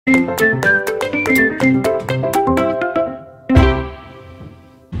I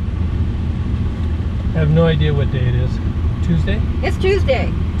have no idea what day it is. Tuesday? It's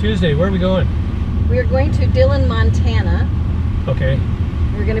Tuesday. Tuesday. Where are we going? We are going to Dillon, Montana. Okay.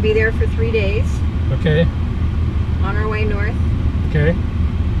 We're going to be there for 3 days. Okay. On our way north. Okay.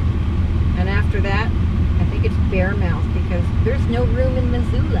 And after that, I think it's Bearmouth because there's no room in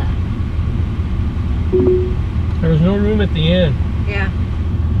Missoula. There was no room at the inn. Yeah.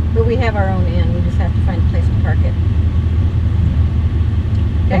 But we have our own inn. We just have to find a place to park it.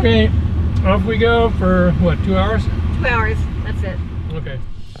 Okay. Off we go for, what, 2 hours? 2 hours. That's it. Okay.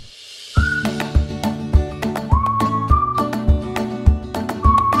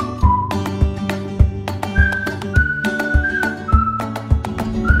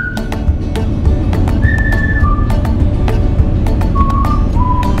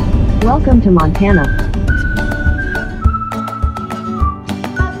 Welcome to Montana.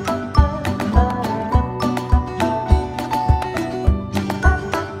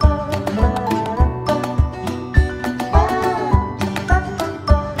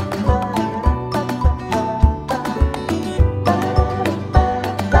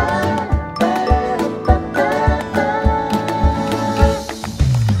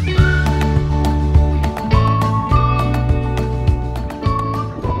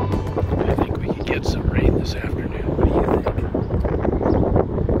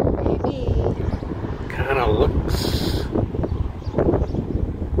 Looks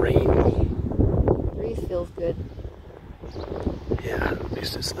rainy. Breeze feels good. Yeah, at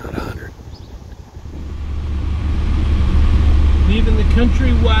least it's not 100. Leaving the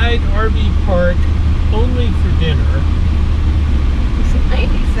countrywide RV park only for dinner. It's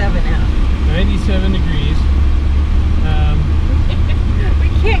 97 out. 97 degrees. We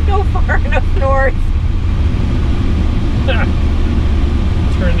can't go far enough north.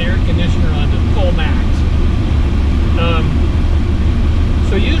 Turn the air conditioner on to full max.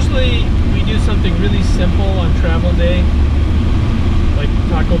 So usually we do something really simple on travel day, like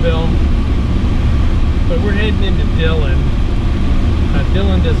Taco Bell, but we're heading into Dillon.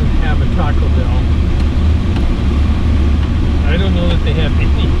 Dillon doesn't have a Taco Bell. I don't know that they have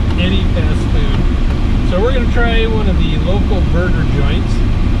any fast food. So we're going to try one of the local burger joints.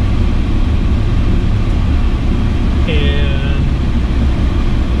 And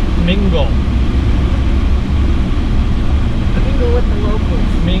mingle. Mingle with the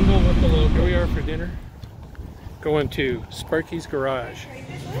locals. Mingle with the locals. Here we are for dinner. Going to Sparky's Garage.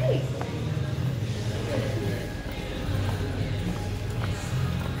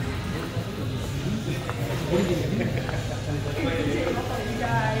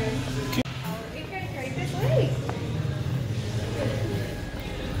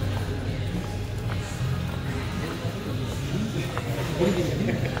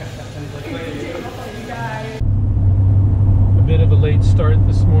 A bit of a late start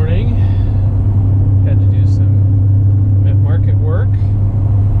this morning. Had to do some market work,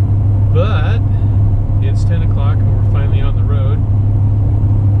 but it's 10 o'clock and we're finally on the road,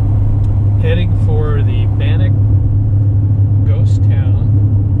 heading for the Bannock ghost town,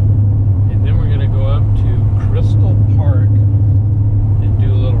 and then we're going to go up to Crystal Park and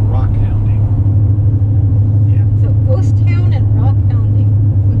do a little rock hounding. Yeah. So ghost town and rock hounding.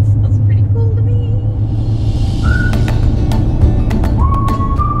 That sounds pretty cool to me.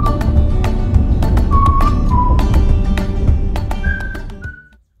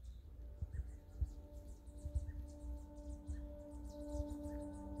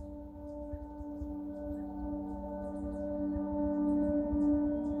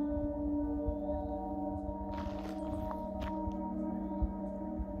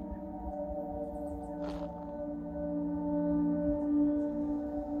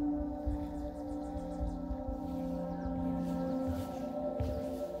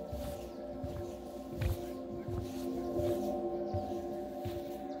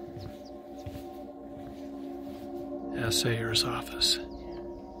 Assayer's office.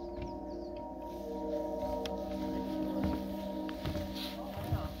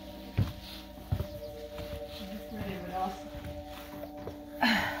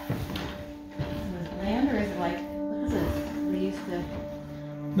 Land, or is it like, what is this? We used to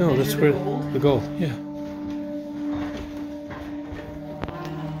No, measure that's the where gold? the gold. Yeah.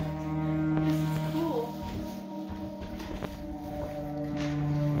 Cool.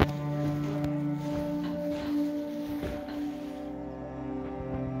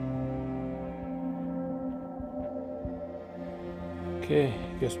 Okay,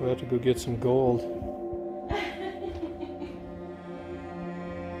 guess we'll have to go get some gold.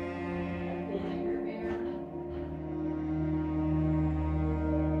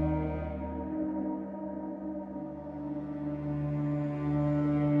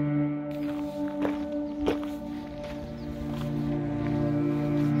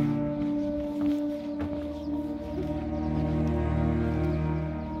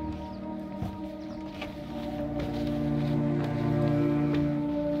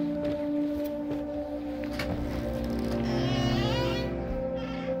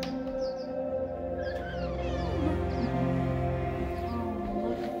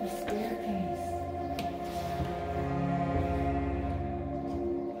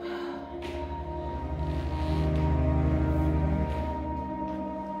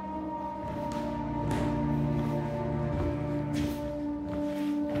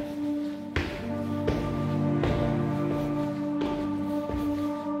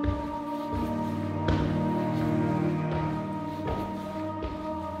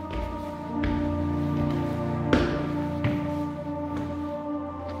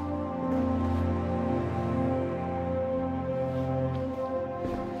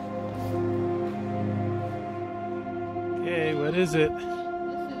 What is it?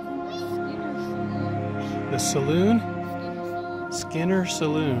 The saloon? Skinner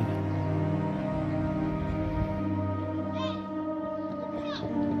Saloon.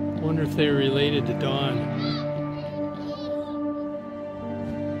 Wonder if they're related to Dawn.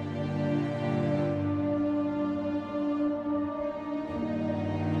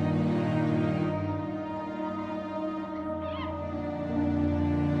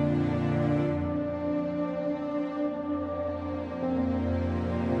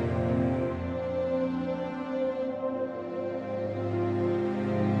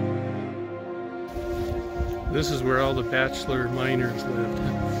 This is where all the bachelor miners lived.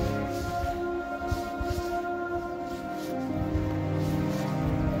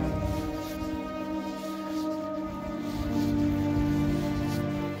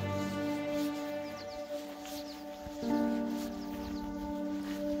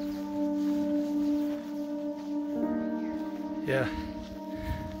 Yeah,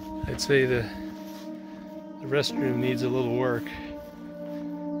 I'd say the restroom needs a little work.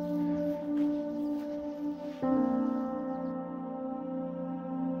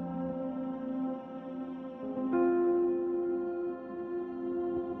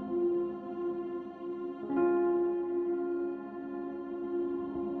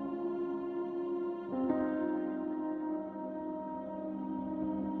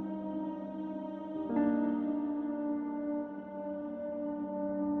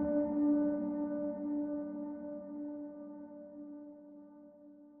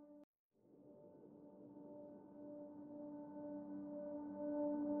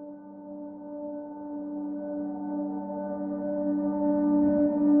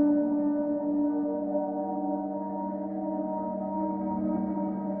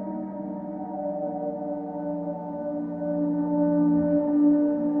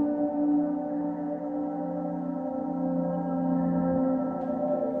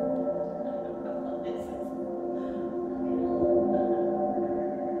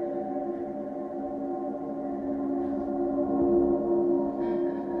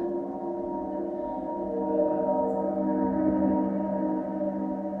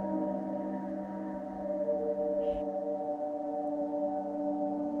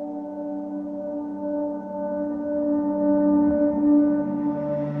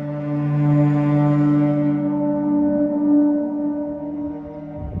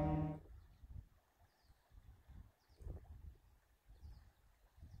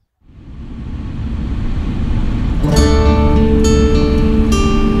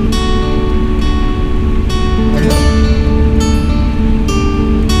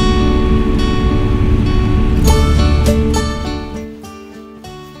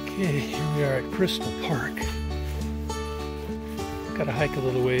 Got to hike a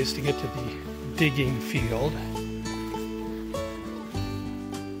little ways to get to the digging field.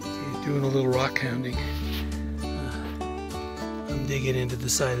 He's doing a little rock hounding. I'm digging into the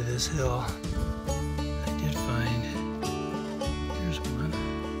side of this hill. I did find, here's one.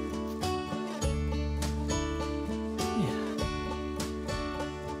 Yeah.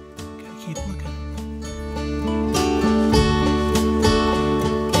 Gotta keep looking.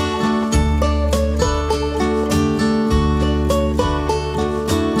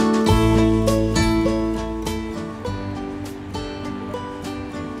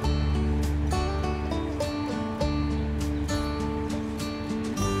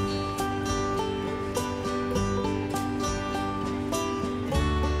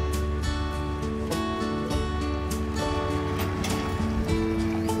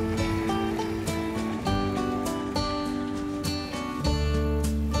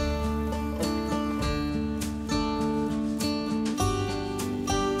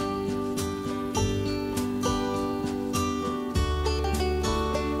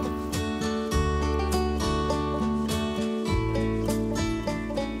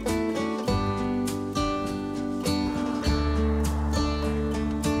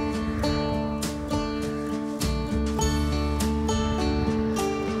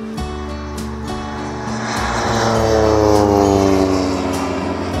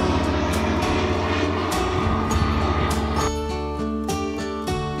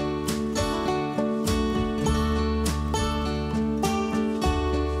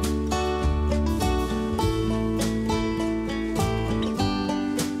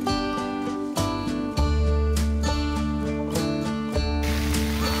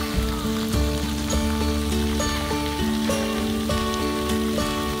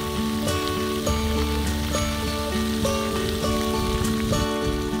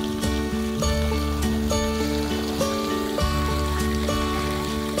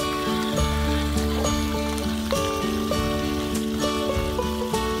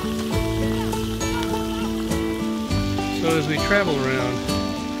 we travel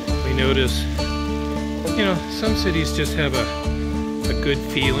around, we notice, you know, some cities just have a good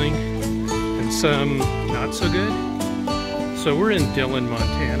feeling and some not so good. So we're in Dillon,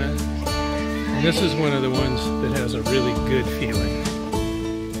 Montana, and this is one of the ones that has a really good feeling.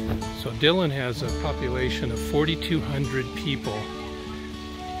 So Dillon has a population of 4,200 people,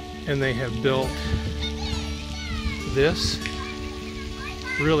 and they have built this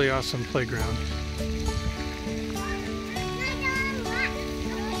really awesome playground.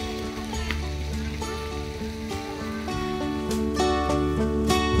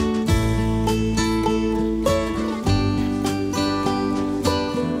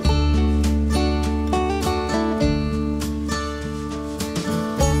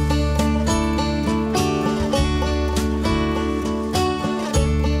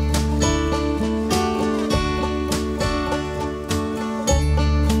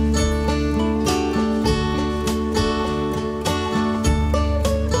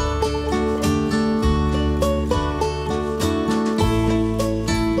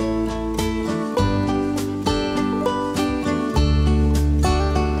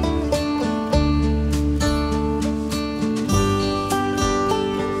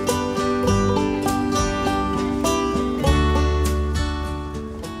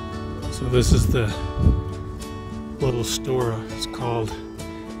 This is the little store. It's called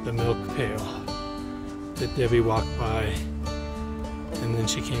the Milk Pail that Debbie walked by, and then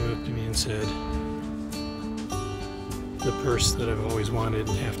she came up to me and said, the purse that I've always wanted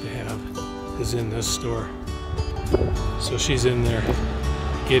and have to have is in this store. So she's in there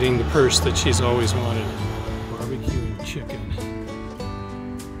getting the purse that she's always wanted. Barbecue and chicken.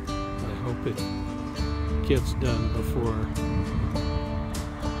 I hope it gets done before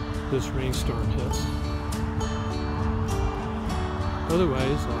this rainstorm hits.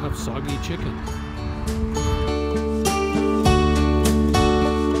 Otherwise, I'll have soggy chicken.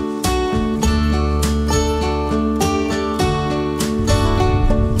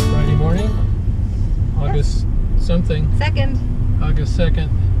 Friday morning, August something. 2nd. August 2nd.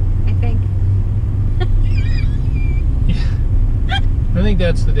 I think. Yeah. I think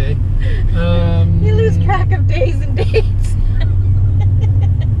that's the day. You lose track of days and dates.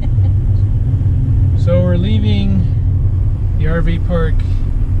 So we're leaving the RV park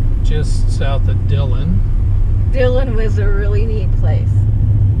just south of Dillon. Dillon was a really neat place.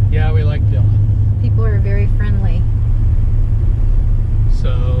 Yeah, we like Dillon. People are very friendly.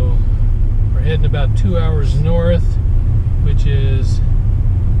 So we're heading about 2 hours north, which is,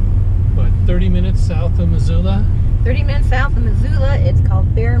 what, 30 minutes south of Missoula? 30 minutes south of Missoula. It's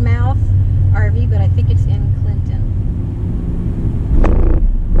called Bearmouth RV, but I think it's in Clinton.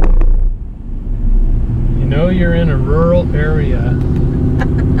 You know you're in a rural area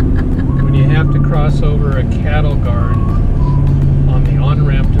when you have to cross over a cattle guard on the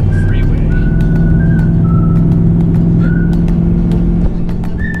on-ramp to the freeway.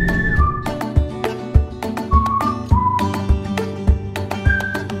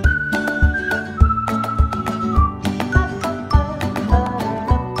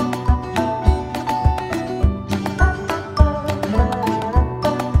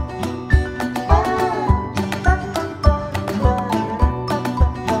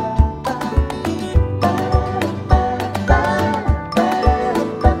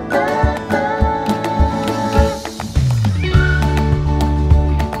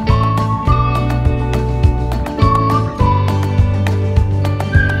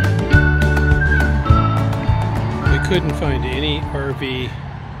 Couldn't find any RV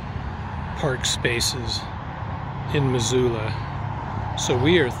park spaces in Missoula, so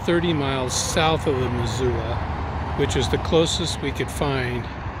we are 30 miles south of the Missoula, which is the closest we could find,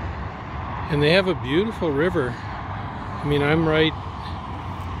 and they have a beautiful river. I mean, I'm right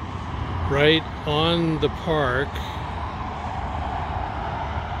on the park.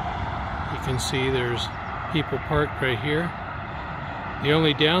 You can see there's people parked right here. The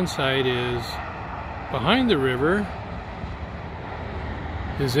only downside is behind the river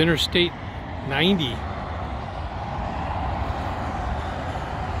is Interstate 90.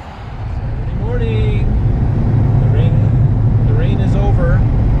 Saturday morning. The rain is over.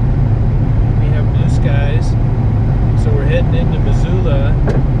 We have blue skies. So we're heading into Missoula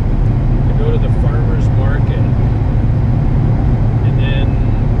to go to the farmer's market. And then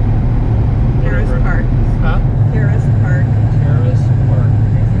Harris Park. Huh? Harris Park. Harris Park.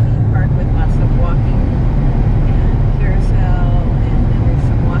 There's a neat park with lots of walking and carousel, and then there's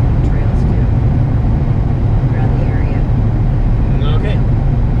some walking trails too.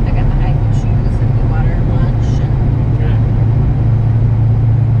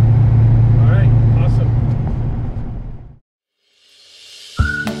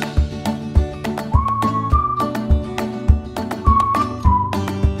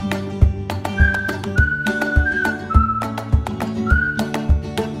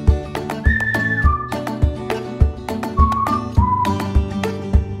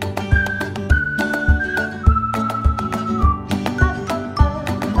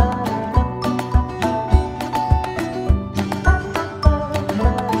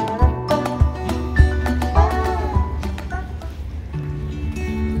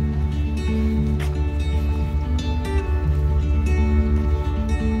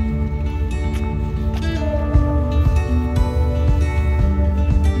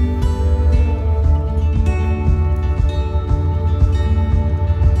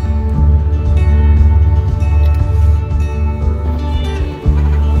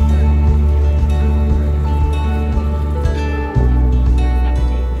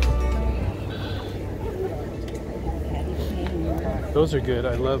 Those are good.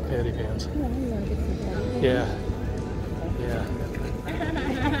 I love patty pans. Oh, you want to get some patty? Yeah. Yeah.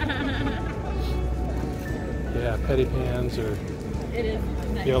 Yeah, patty pans or It is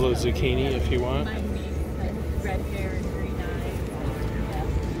nice. yellow zucchini if you want. My niece has red hair and green eyes.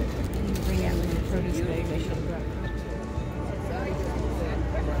 Bring out the produce bag. I should have brought.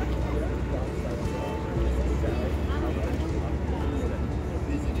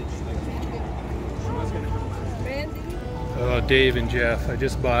 Oh, Dave and Jeff, I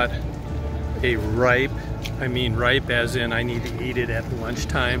just bought a ripe as in I need to eat it at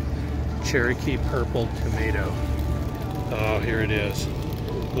lunchtime, Cherokee purple tomato. Oh, here it is.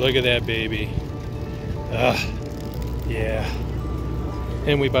 Look at that baby. Yeah.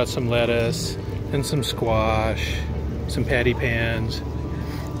 And we bought some lettuce and some squash, some patty pans,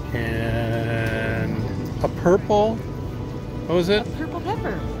 and a purple, what was it? A purple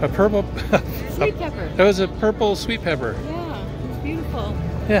pepper. A purple, Sweet pepper. that was a purple sweet pepper. Yeah, it's beautiful.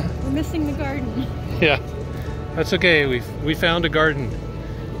 Yeah. We're missing the garden. Yeah, that's okay. We found a garden.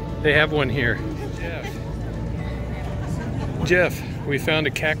 They have one here. Jeff, we found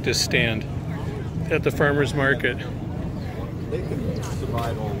a cactus stand at the farmer's market. They can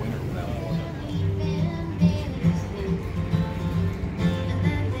survive all winter without water.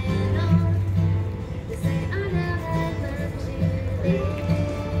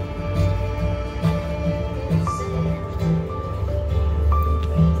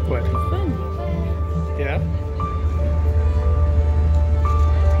 What? Fun. Yeah?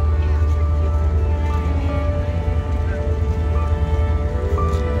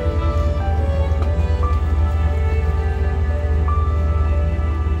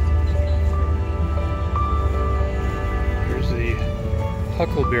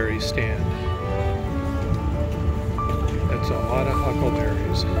 Huckleberry stand. That's a lot of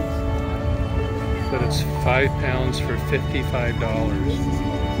huckleberries. But it's 5 pounds for $55.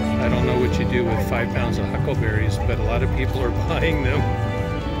 I don't know what you do with 5 pounds of huckleberries, but a lot of people are buying them.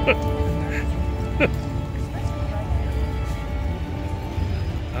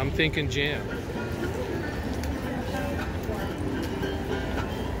 I'm thinking jam.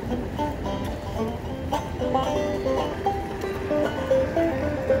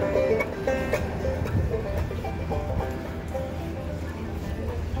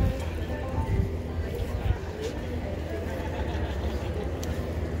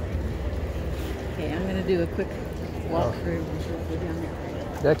 Okay, I'm going to do a quick walkthrough. Go down there.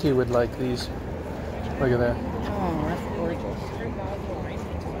 Becky would like these. Look at that. Oh, that's gorgeous.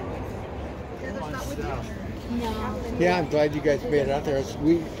 Yeah, I'm glad you guys made it out there.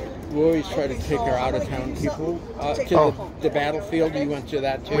 We always try to take our out-of-town people to the battlefield. You went to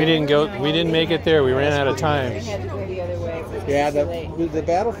that too? We didn't make it there. We ran out of time. I had to go the other way. Yeah, the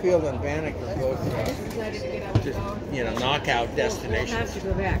battlefield in Bannock are both just, knockout We'll destinations. have to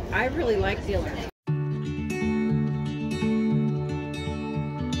go back. I really like Dillon.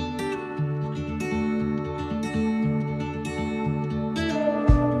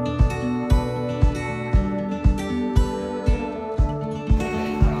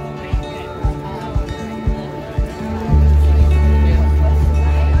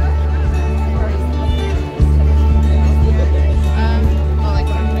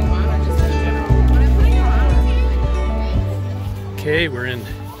 Okay, we're in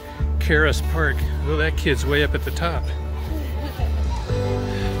Karis Park. Oh, that kid's way up at the top.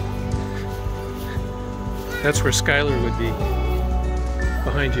 That's where Skylar would be.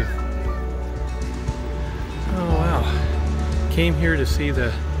 Behind you. Oh, wow. Came here to see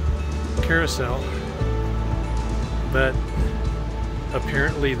the carousel, but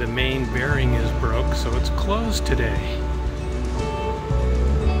apparently the main bearing is broke, so it's closed today.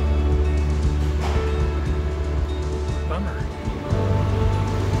 Bummer.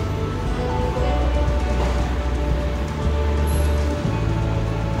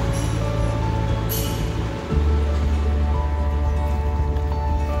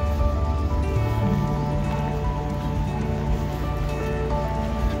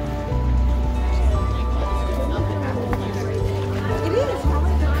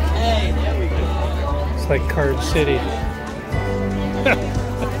 It's like Card City. Pies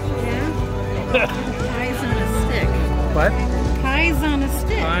on a stick. What? Pies on a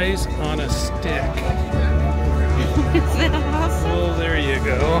stick. Pies on a stick. Is that awesome? Well, there you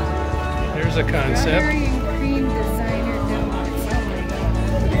go. There's a concept. Strawberry and cream designer donuts. Oh my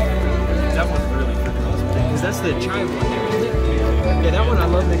God. That one's really good. Because that's the chive one there, isn't it? Yeah, that one I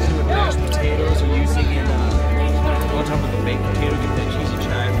love mixing with mashed potatoes or using it on top of the baked potato, get that cheesy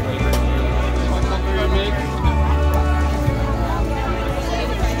chive flavor.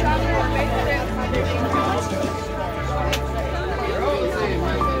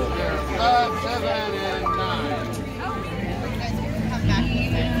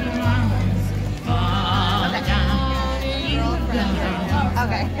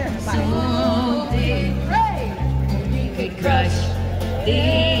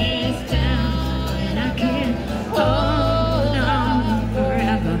 Dee.